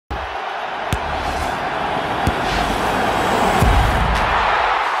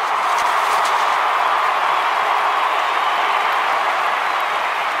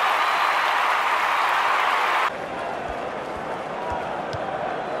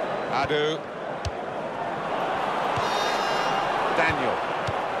Adu. Daniel.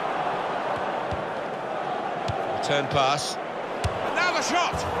 Return pass. And now the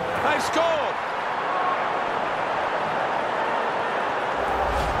shot! They've scored!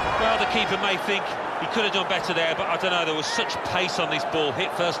 Well, the keeper may think he could have done better there, but I don't know, there was such pace on this ball,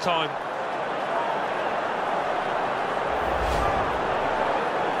 hit first time.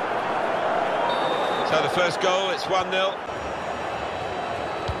 So the first goal, it's 1-0.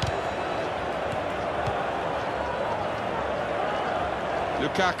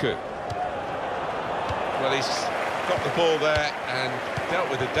 Lukaku. Well, he's got the ball there and dealt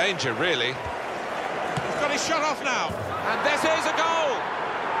with the danger, really. He's got his shot off now, and this is a goal!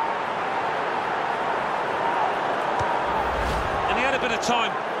 And he had a bit of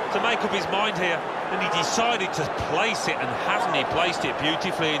time to make up his mind here, and he decided to place it, and hasn't he placed it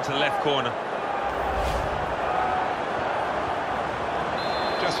beautifully into the left corner.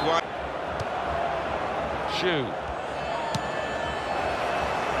 Just wide. Shoe.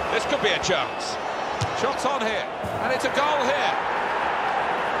 This could be a chance. Shots on here, and it's a goal here.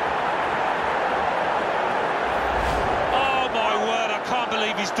 Oh my word, I can't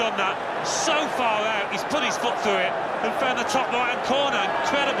believe he's done that. So far out, he's put his foot through it and found the top right-hand corner.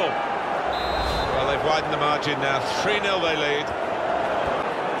 Incredible. Well, they've widened the margin now. 3-0 they lead.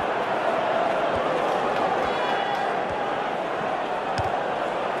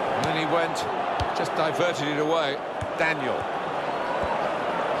 And then he went, just diverted it away. Daniel.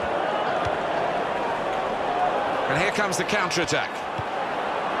 And here comes the counter-attack.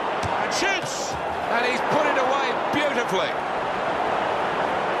 And shoots! And he's put it away beautifully.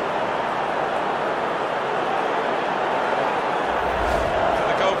 For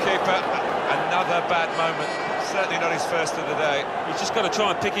the goalkeeper, another bad moment. Certainly not his first of the day. He's just got to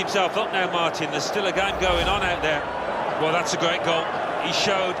try and pick himself up now, Martin. There's still a game going on out there. Well, that's a great goal. He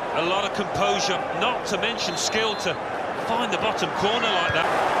showed a lot of composure, not to mention skill, to find the bottom corner like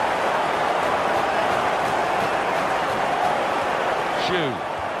that.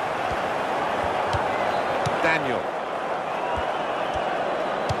 Daniel.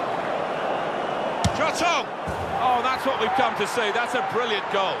 Shot on! Oh, that's what we've come to see. That's a brilliant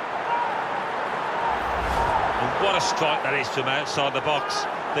goal. And what a strike that is from outside the box.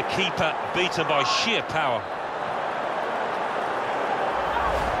 The keeper beaten by sheer power.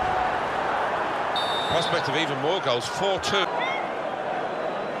 Prospect of even more goals, 4-2.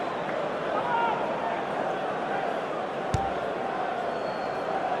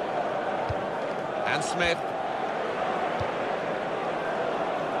 And Smith.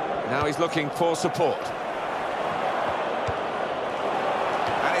 Now he's looking for support.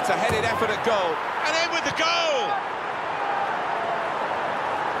 And it's a headed effort at goal. And in with the goal!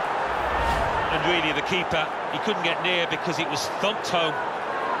 And really, the keeper, he couldn't get near because it was thumped home.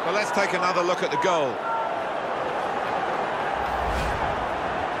 Well, let's take another look at the goal.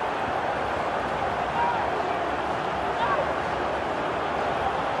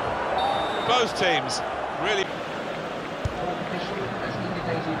 Both teams really...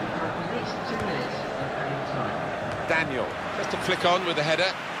 Daniel, just to flick on with the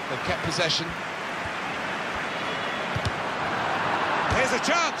header. They've kept possession. Here's a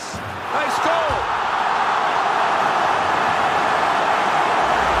chance. They score!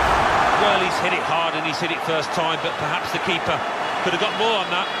 Well, he's hit it hard and he's hit it first time, but perhaps the keeper could have got more on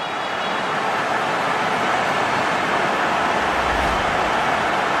that.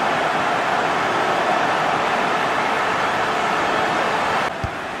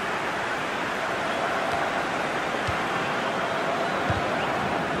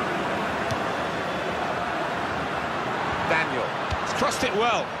 Daniel, he's crossed it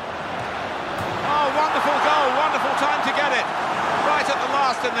well. Oh, wonderful goal, wonderful time to get it. Right at the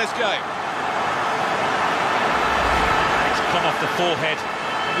last in this game. It's come off the forehead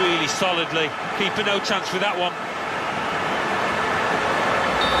really solidly. Keeper no chance with that one.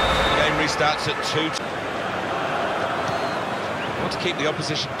 Game restarts at 2. Want to keep the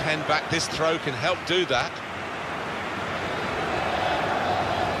opposition pen back. This throw can help do that.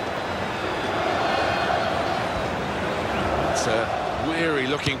 It's a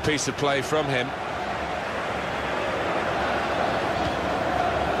weary-looking piece of play from him.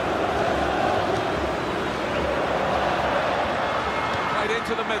 Right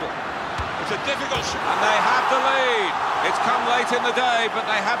into the middle. It's a difficult shot. And they have the lead. It's come late in the day, but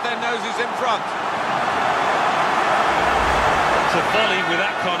they have their noses in front. To volley with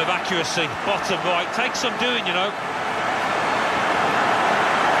that kind of accuracy, bottom right, takes some doing, you know.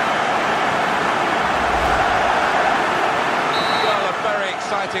 Well, a very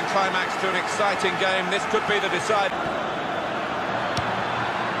exciting climax to an exciting game. This could be the decider.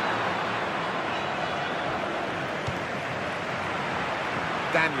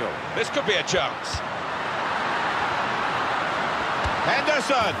 Daniel. This could be a chance.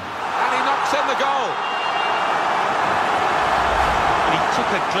 Henderson! And he knocks in the goal. And he took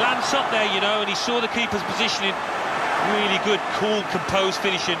a glance up there, you know, and he saw the keeper's positioning. Really good, cool, composed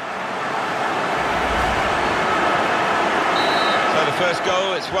finishing. So the first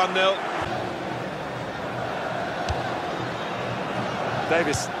goal, it's 1-0.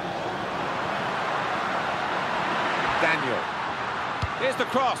 Davis. Daniel. Here's the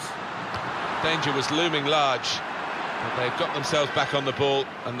cross. Danger was looming large, but they've got themselves back on the ball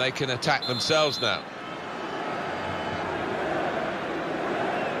and they can attack themselves now.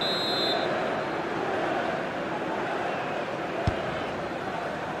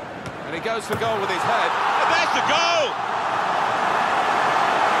 And he goes for goal with his head. And there's the goal!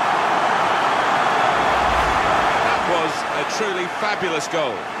 That was a truly fabulous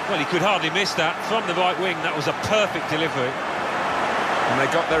goal. Well, he could hardly miss that. From the right wing, that was a perfect delivery. And they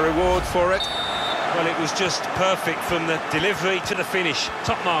got their reward for it. Well, it was just perfect from the delivery to the finish.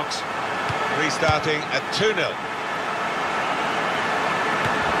 Top marks. Restarting at 2-0.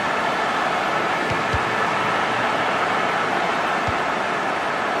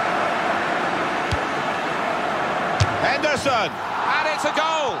 Henderson! And it's a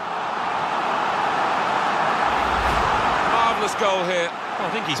goal! Marvellous goal here. Well,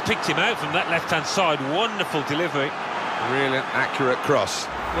 I think he's picked him out from that left-hand side. Wonderful delivery. Really accurate cross.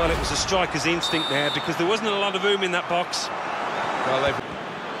 Well, it was a striker's instinct there because there wasn't a lot of room in that box. Well, they've...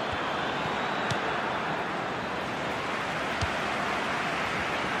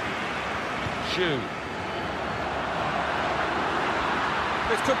 Shoe.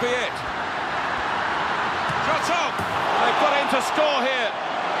 This could be it. Shot on! They've got in to score here.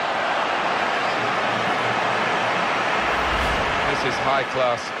 This is high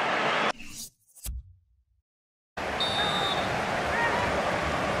class.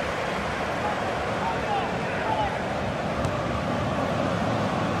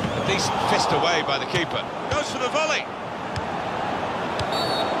 A decent fist away by the keeper. Goes for the volley.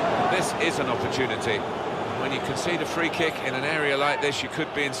 This is an opportunity. When you concede a free kick in an area like this, you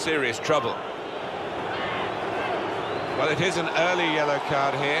could be in serious trouble. Well, it is an early yellow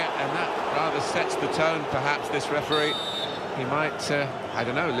card here, and that rather sets the tone, perhaps, this referee. He might, I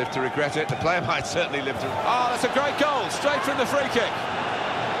don't know, live to regret it. The player might certainly live to... Oh, that's a great goal, straight from the free kick.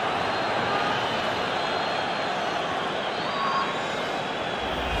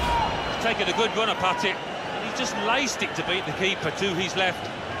 He's taken a good runner at it, and he's just laced it to beat the keeper to his left.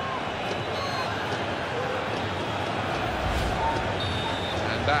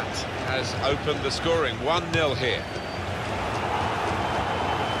 And that has opened the scoring. 1-0 here.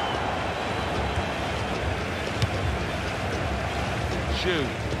 Shoe.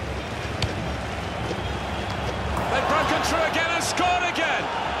 They've broken through again and scored again.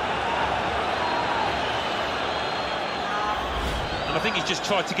 And I think he's just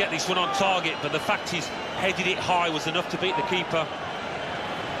tried to get this one on target, but the fact he's headed it high was enough to beat the keeper.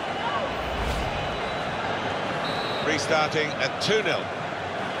 Restarting at 2-0.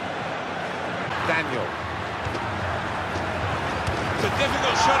 Daniel. It's a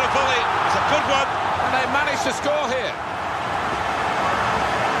difficult shot of volley. It's a good one. And they managed to score here.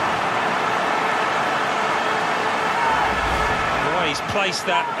 He's placed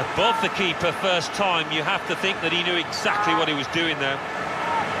that above the keeper first time. You have to think that he knew exactly what he was doing there.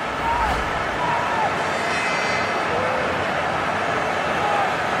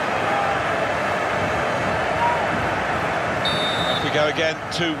 Off we go again,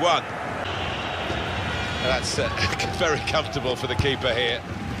 2-1. That's very comfortable for the keeper here.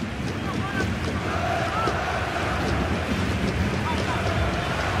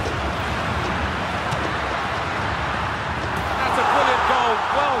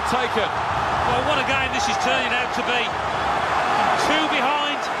 Well taken. Well, what a game this is turning out to be. 2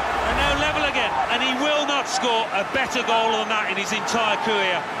 behind and now level again, and he will not score a better goal than that in his entire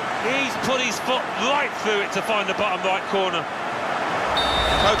career. He's put his foot right through it to find the bottom right corner.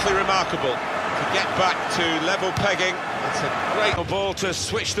 Totally remarkable to get back to level pegging. It's a great ball to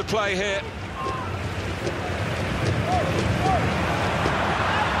switch the play here.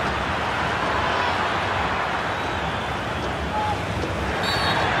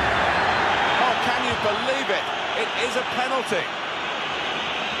 Believe it, it is a penalty.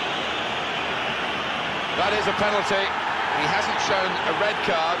 That is a penalty. He hasn't shown a red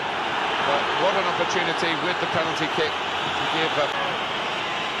card, but what an opportunity with the penalty kick to give up.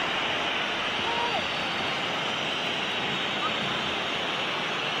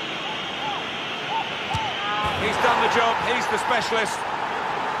 He's done the job, he's the specialist.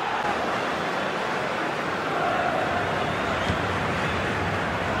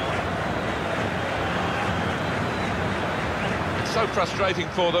 so frustrating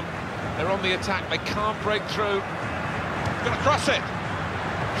for them. They're on the attack, they can't break through. Going to cross it.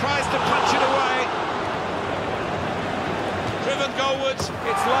 Tries to punch it away. Driven goalwards,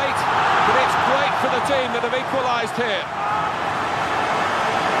 it's late, but it's great for the team that have equalised here.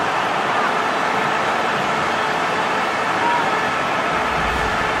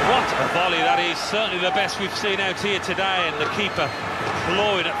 What a volley that is, certainly the best we've seen out here today, and the keeper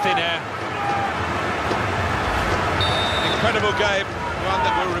clawing at thin air. Incredible game, one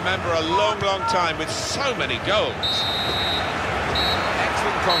that we'll remember a long, long time with so many goals.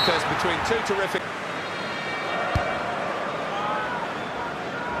 Excellent contest between two terrific...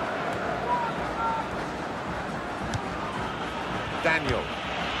 Daniel.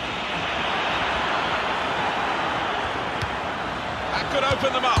 That could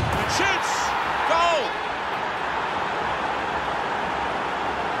open them up. And shoots! Goal!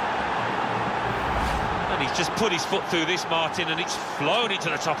 And he's just put his foot through this, Martin, and it's flown into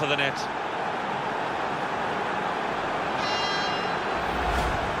the top of the net.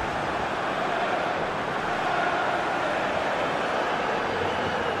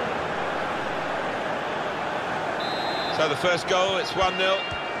 So the first goal, it's 1-0.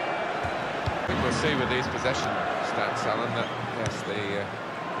 I think we'll see with these possession stats, Alan, that yes, the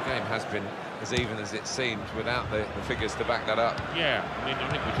game has been as even as it seemed without the figures to back that up. Yeah, I mean, I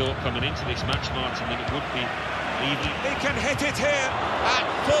think we thought coming into this match, Martin, that it would be even. He can hit it here at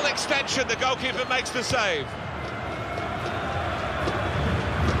full extension. The goalkeeper makes the save.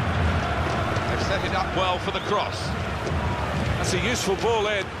 They've set it up well for the cross. That's a useful ball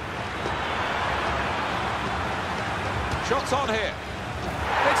in. Shots on here.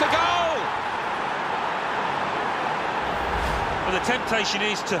 It's a goal! Well, the temptation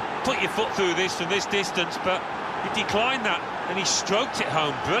is to put your foot through this from this distance, but he declined that, and he stroked it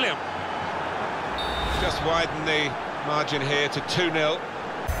home. Brilliant. Just widen the margin here to 2-0.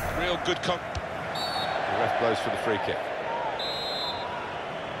 Real good The ref blows for the free kick.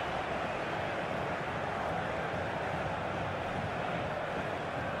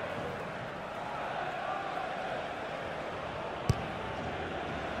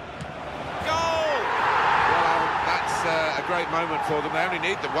 Great moment for them. They only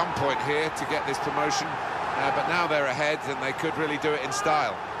need the 1 point here to get this promotion, but now they're ahead and they could really do it in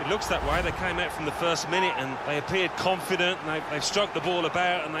style. It looks that way. They came out from the first minute and they appeared confident, and they've struck the ball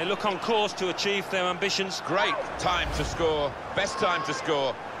about, and they look on course to achieve their ambitions. Great time to score, best time to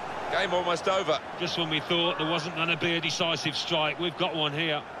score. Game almost over. Just when we thought there wasn't going to be a decisive strike, we've got one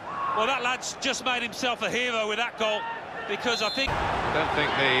here. Well, that lad's just made himself a hero with that goal, because I don't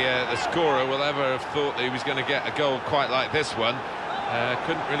think the scorer will ever have thought that he was going to get a goal quite like this one.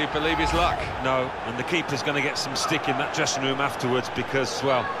 Couldn't really believe his luck. No, and the keeper's going to get some stick in that dressing room afterwards, because,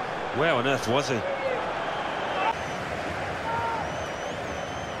 well, where on earth was he?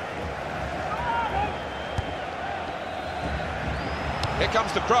 Here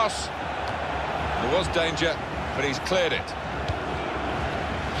comes the cross. There was danger, but he's cleared it.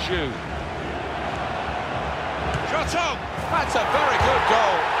 Shoe. Shot on! That's a very good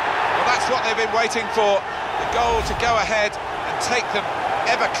goal. Well, that's what they've been waiting for. The goal to go ahead and take them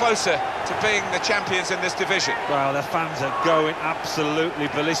ever closer to being the champions in this division. Well, their fans are going absolutely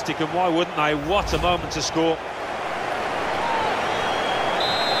ballistic, and why wouldn't they? What a moment to score.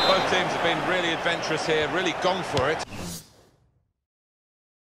 Both teams have been really adventurous here, really gone for it.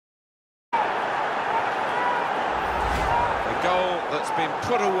 That's been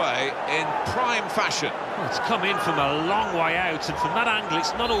put away in prime fashion. Well, it's come in from a long way out, and from that angle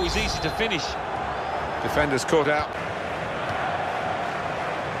it's not always easy to finish. Defenders caught out.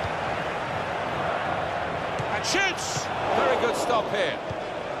 And shoots! Very good stop here.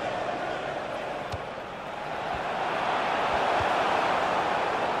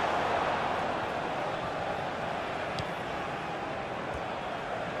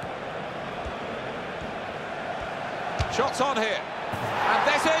 Shots on here. And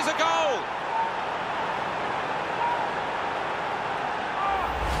this is a goal!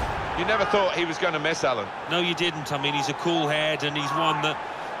 You never thought he was going to miss, Alan. No, you didn't. I mean, he's a cool head, and he's one that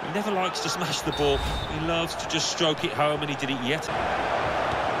he never likes to smash the ball. He loves to just stroke it home, and he did it yet.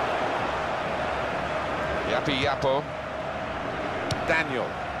 Yappy Yappo. Daniel.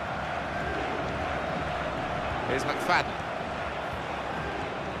 Here's McFadden.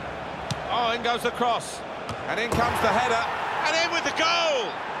 Oh, in goes the cross. And in comes the header. And in with the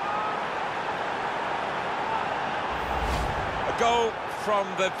goal! A goal from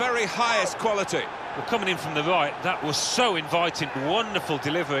the very highest quality. Well, coming in from the right, that was so inviting. Wonderful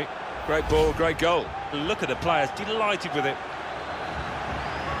delivery. Great ball, great goal. Look at the players, delighted with it.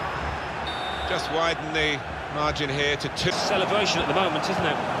 Just widen the margin here to 2. Celebration at the moment, isn't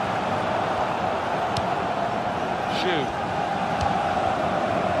it? Shoot.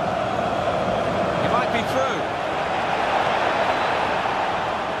 He might be through.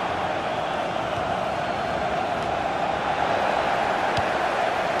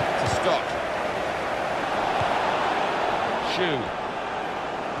 To Scott. Shoot.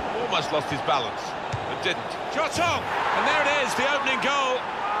 Almost lost his balance, but didn't. Shot on! And there it is, the opening goal.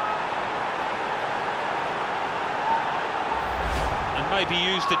 Maybe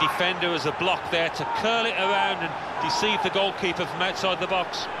use the defender as a block there to curl it around and deceive the goalkeeper from outside the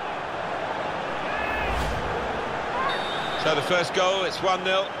box. So the first goal, it's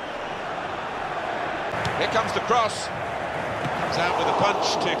 1-0. Here comes the cross. Comes out with a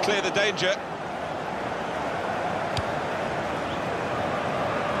punch to clear the danger.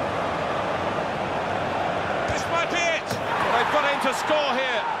 This might be it. They've got in to score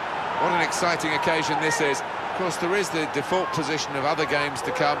here. What an exciting occasion this is. Of course, there is the default position of other games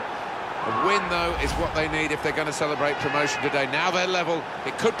to come. A win, though, is what they need if they're going to celebrate promotion today. Now they're level.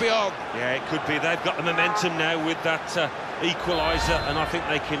 It could be on. Yeah, it could be. They've got the momentum now with that equaliser, and I think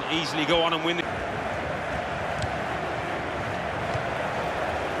they can easily go on and win.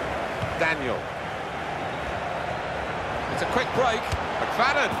 Daniel. It's a quick break.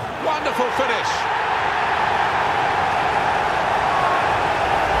 McFadden. Wonderful finish.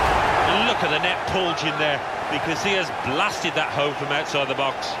 And look at the net bulging there, because he has blasted that home from outside the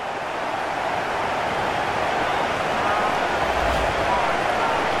box.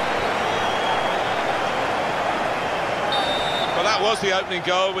 Well, that was the opening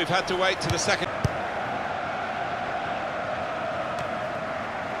goal. We've had to wait to the second.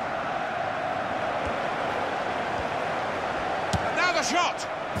 And now the shot.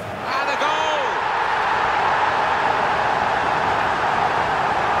 And a goal.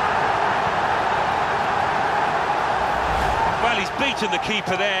 Well, he's beaten the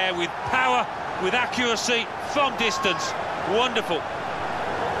keeper there with power, with accuracy, from distance. Wonderful.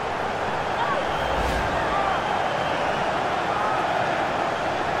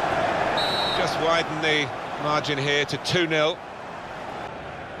 Just widen the margin here to 2-0.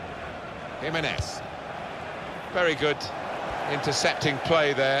 Jimenez. Very good intercepting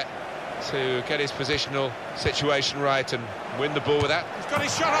play there to get his positional situation right and win the ball with that. He's got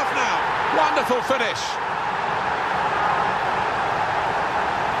his shot off now. Wonderful finish.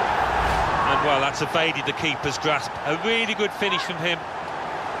 And well, that's evaded the keeper's grasp. A really good finish from him.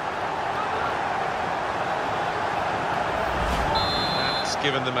 That's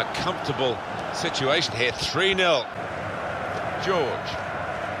given them a comfortable situation here. 3-0. George.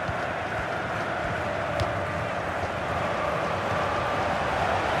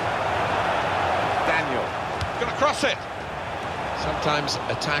 Daniel. Gonna cross it. Sometimes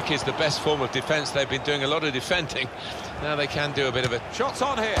attack is the best form of defence. They've been doing a lot of defending. Now they can do a bit of it. Shots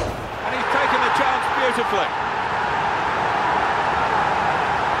on here. And he's taken the chance beautifully.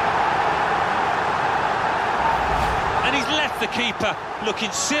 And he's left the keeper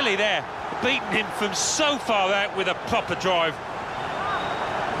looking silly there, beaten him from so far out with a proper drive.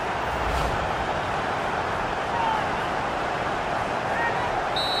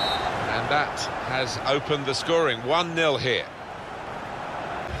 And that has opened the scoring. 1-0 here.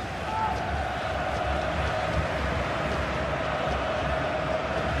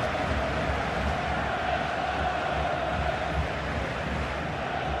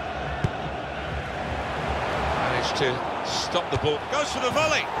 To stop the ball. Goes for the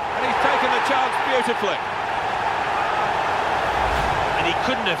volley. And he's taken the chance beautifully. And he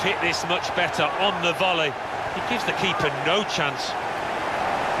couldn't have hit this much better on the volley. He gives the keeper no chance.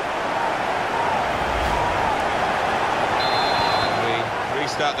 We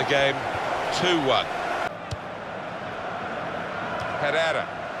restart the game 2-1. Herrera.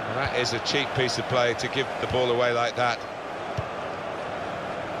 Well, that is a cheap piece of play to give the ball away like that.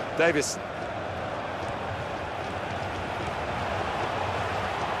 Davis.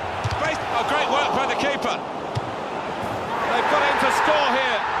 Oh, great work by the keeper. They've got in to score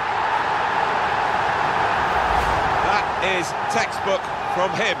here. That is textbook from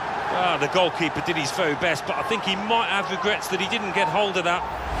him. Ah, the goalkeeper did his very best, but I think he might have regrets that he didn't get hold of that.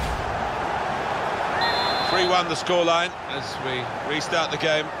 3-1 the scoreline as we restart the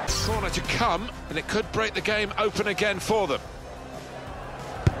game. Corner to come, and it could break the game open again for them.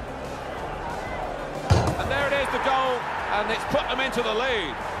 And there it is, the goal, and it's put them into the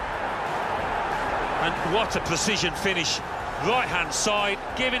lead. And what a precision finish. Right-hand side,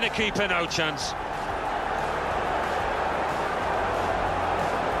 giving the keeper no chance.